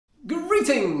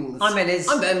Greetings! I'm Eliz.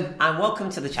 I'm Ben. And welcome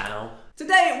to the channel.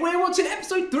 Today we're watching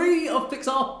episode 3 of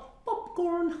Pixar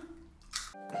Popcorn.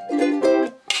 Do you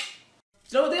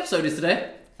know what the episode is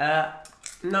today?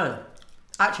 No.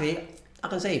 Actually, I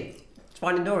can see. It's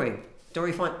Finding Dory.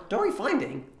 Dory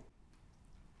Finding?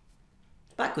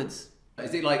 Backwards.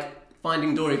 Is it like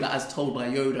Finding Dory but as told by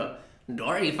Yoda?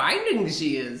 Dory Finding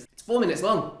she is. It's 4 minutes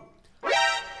long.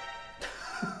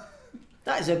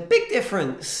 That is a big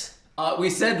difference.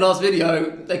 We said last video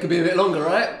they could be a bit longer,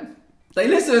 right? They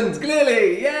listened,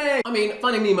 clearly, yay! I mean,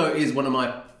 Finding Nemo is one of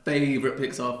my favourite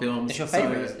Pixar films. It's your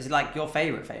favourite? Is it like your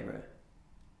favourite?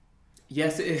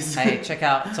 Yes, it is. Hey, check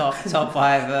out top 5.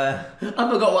 I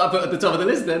forgot what I put at the top of the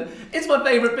list then. It's my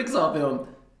favourite Pixar film.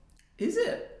 Is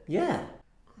it? Yeah.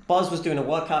 Buzz was doing a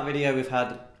workout video. We've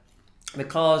had the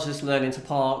cars just learning to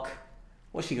park.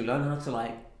 What's she gonna learn how to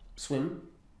like swim?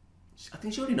 I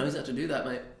think she already knows how to do that,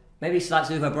 mate. Maybe she likes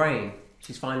to do with her brain.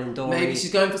 She's finding Dory. Maybe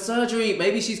she's going for surgery.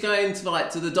 Maybe she's going to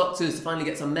the doctors to finally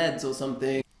get some meds or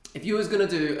something. If you was gonna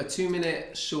do a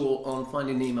 2-minute short on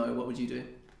Finding Nemo, what would you do?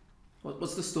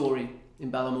 What's the story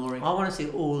in Balamory? I want to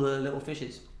see all the little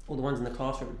fishes, all the ones in the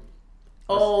classroom.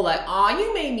 Oh, like,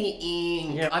 you made me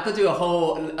ink. Yeah. I could do a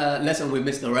whole lesson with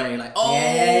Mr. Ray, like,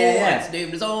 yeah. it's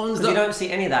named zones. Because you don't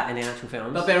see any of that in the actual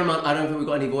films. But bear in mind, I don't think we've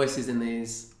got any voices in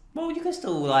these. Well, you can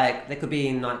still, like, they could be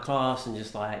in, like, class and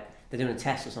just, like, they're doing a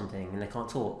test or something and they can't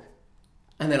talk.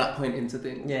 And they're, like, pointing to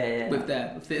things. Yeah. With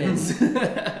their fins.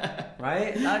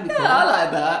 Right? That'd be cool. Yeah, I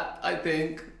like that, I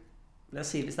think. Let's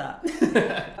see if it's that.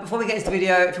 Before we get into the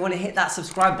video, if you want to hit that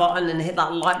subscribe button and hit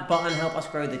that like button, help us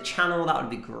grow the channel, that would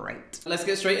be great. Let's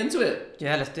get straight into it.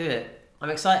 Yeah, let's do it. I'm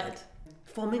excited.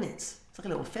 4 minutes. It's like a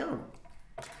little film.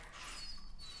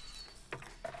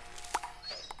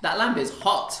 That lamp is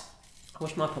hot. I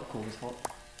wish my popcorn was hot.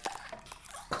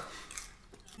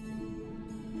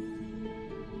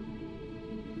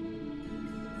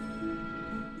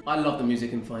 I love the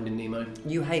music in Finding Nemo.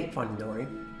 You hate Finding Dory.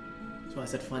 That's why I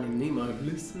said Finding Nemo.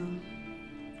 Listen.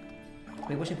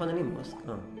 Wait, what's your Finding Nemo?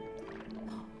 Oh.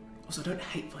 Also, I don't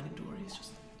hate Finding Dory. It's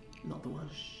just not the one.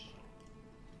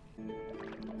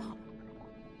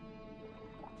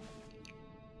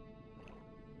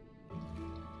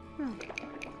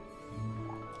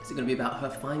 Is it going to be about her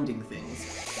finding things?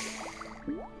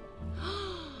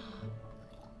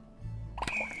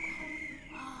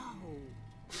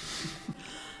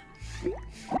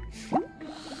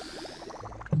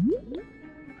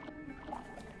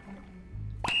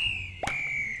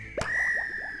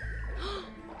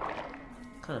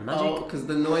 Kind of magic. Oh, because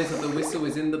the noise of the whistle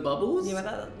is in the bubbles? Yeah, but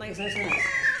that makes no sense.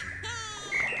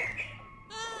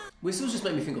 Whistles just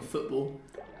make me think of football.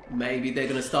 Maybe they're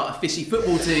going to start a fishy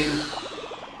football team.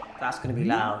 That's going to be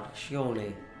loud,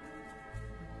 surely.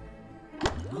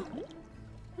 Oh no.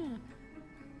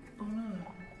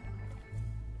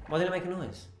 Why didn't it make a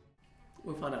noise?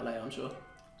 We'll find out later, I'm sure.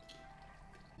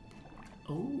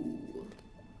 Oh.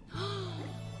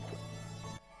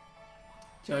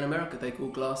 Do you know in America they call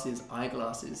glasses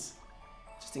eyeglasses?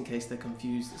 Just in case they're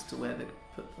confused as to where they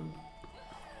put them.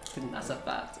 I think that's a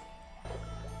fact.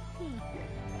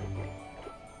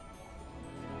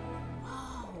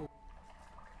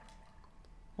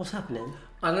 What's happening?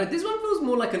 I don't know, this one feels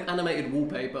more like an animated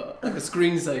wallpaper, like a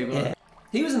screensaver. Yeah.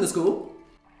 He was in the school.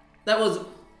 That was...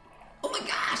 Oh my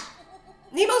gosh!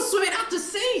 Nemo's swimming out to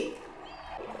sea!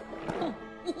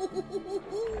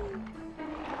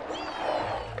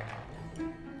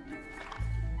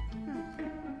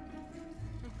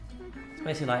 It's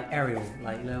basically like Ariel,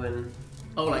 like, you know, when...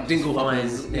 Oh, like Dingle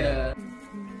Hoppers. Yeah.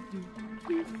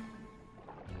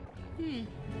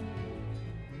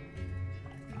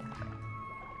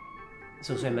 It's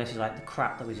also a message like the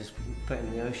crap that we just put in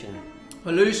the ocean.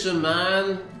 Pollution,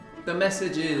 man. The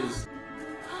message is...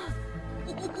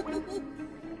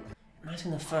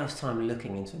 Imagine the first time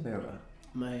looking into a mirror.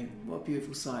 Mate, what a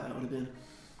beautiful sight that would have been.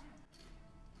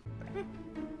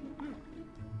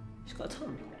 She's got a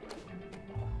tongue.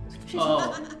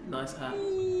 Oh, nice hat.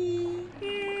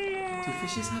 Do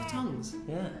fishes have tongues?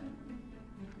 Yeah.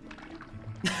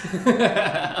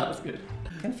 That was good.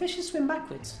 Can fishes swim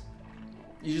backwards?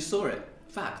 You just saw it.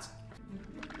 Fact.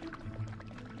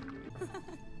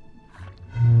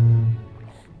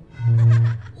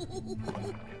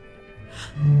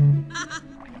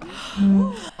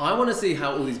 I want to see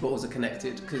how all these bottles are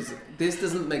connected, because this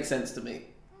doesn't make sense to me.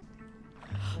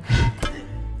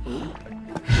 Ooh.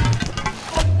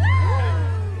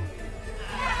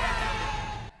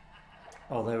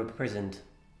 Oh, they were imprisoned.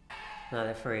 No,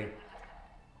 they're free.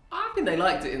 I think they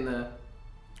liked it in there.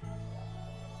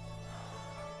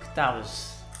 That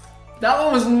was That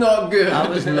one was not good. That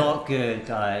was not good,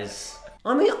 guys.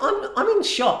 I mean, I'm in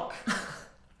shock.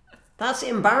 That's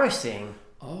embarrassing.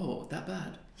 Oh, that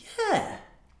bad? Yeah.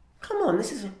 Come on,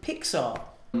 this is a Pixar.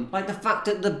 Like the fact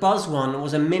that the Buzz one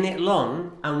was a minute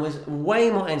long and was way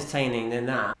more entertaining than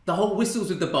that. The whole whistles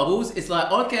with the bubbles, it's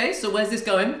like, okay, so where's this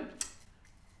going?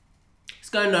 It's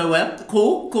going nowhere.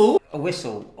 Cool, cool. A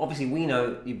whistle, obviously we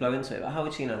know you blow into it, but how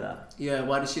would she know that? Yeah,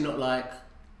 why does she not like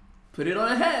put it on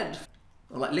her head?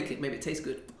 Or like lick it, maybe it tastes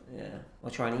good. Yeah, or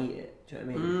try and eat it, do you know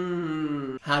what I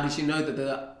mean? How does she know that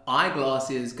the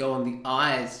eyeglasses go on the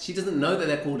eyes? She doesn't know that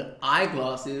they're called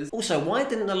eyeglasses. Also, why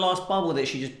didn't the last bubble that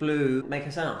she just blew make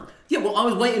a sound? Yeah, well, I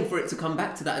was waiting for it to come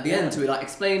back to that at the end to like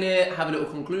explain it, have a little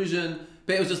conclusion,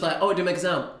 but it was just like, oh, it didn't make a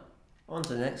sound. On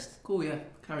to the next. Cool, yeah,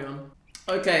 carry on.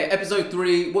 Okay, episode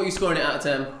 3, what are you scoring it out of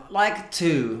 10? Like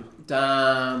 2.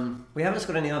 Damn. We haven't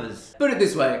scored any others. Put it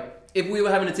this way, if we were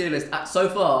having a tier list, so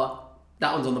far,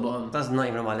 that one's on the bottom. That's not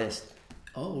even on my list.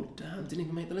 Oh, damn, didn't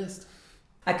even make the list.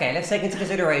 Okay, let's take into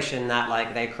consideration that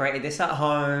like they created this at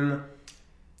home,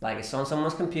 like it's on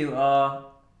someone's computer.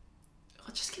 Oh,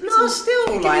 just give me No, some, still,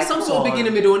 give like, me some come sort of on.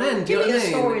 beginning, middle and end, do you Give know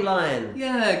me what I a mean? storyline.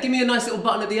 Yeah, give me a nice little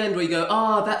button at the end where you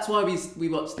go, that's why we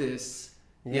watched this.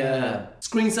 Yeah.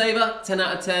 Screensaver, 10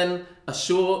 out of 10. A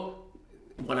short,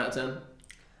 1 out of 10.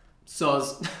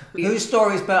 Soz. Whose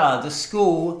story is better, the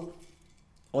school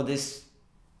or this?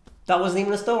 That wasn't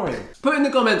even a story. Put in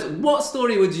the comments, what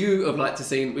story would you have liked to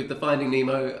see with the Finding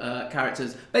Nemo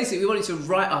characters? Basically, we want you to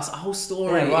write us a whole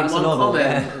story Yeah, write in us a one novel,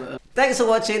 comment. yeah. Thanks for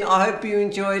watching. I hope you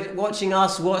enjoyed watching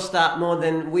us watch that more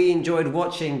than we enjoyed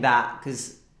watching that,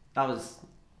 because that was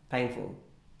painful.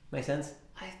 Make sense?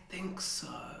 I think so.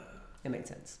 It makes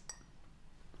sense.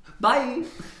 Bye.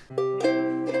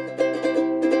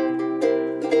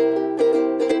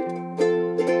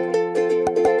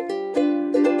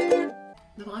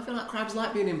 No, I feel like crabs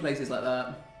like being in places like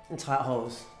that. And tight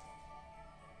holes.